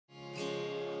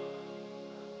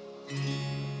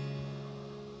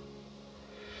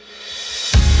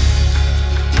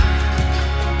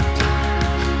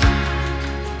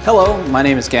Hello, my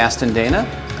name is Gaston Dana.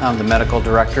 I'm the medical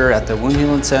director at the Wound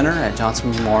Healing Center at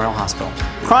Johnson Memorial Hospital.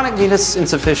 Chronic venous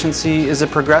insufficiency is a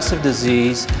progressive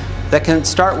disease that can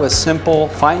start with simple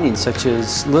findings such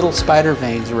as little spider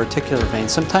veins or reticular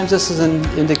veins. Sometimes this is an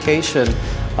indication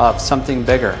of something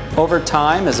bigger. Over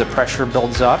time, as the pressure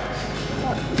builds up,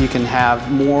 you can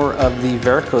have more of the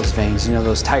varicose veins,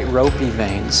 those tight ropey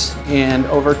veins. And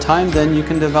over time then you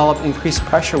can develop increased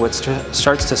pressure which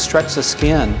starts to stretch the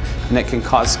skin, and it can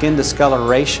cause skin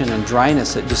discoloration and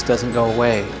dryness that just doesn't go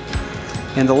away.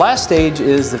 And the last stage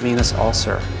is the venous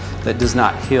ulcer that does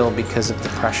not heal because of the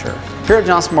pressure. Here at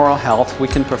Johnson Memorial Health, we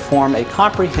can perform a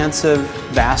comprehensive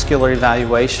vascular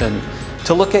evaluation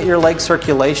to look at your leg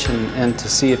circulation and to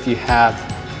see if you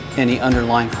have any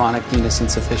underlying chronic venous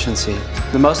insufficiency.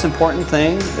 The most important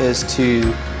thing is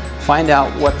to find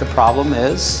out what the problem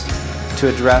is, to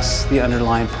address the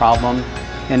underlying problem,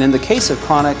 and in the case of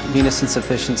chronic venous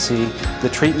insufficiency, the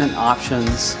treatment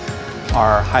options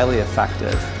are highly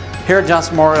effective. Here at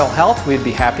Johnson Memorial Health, we'd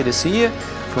be happy to see you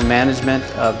for management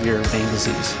of your vein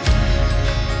disease.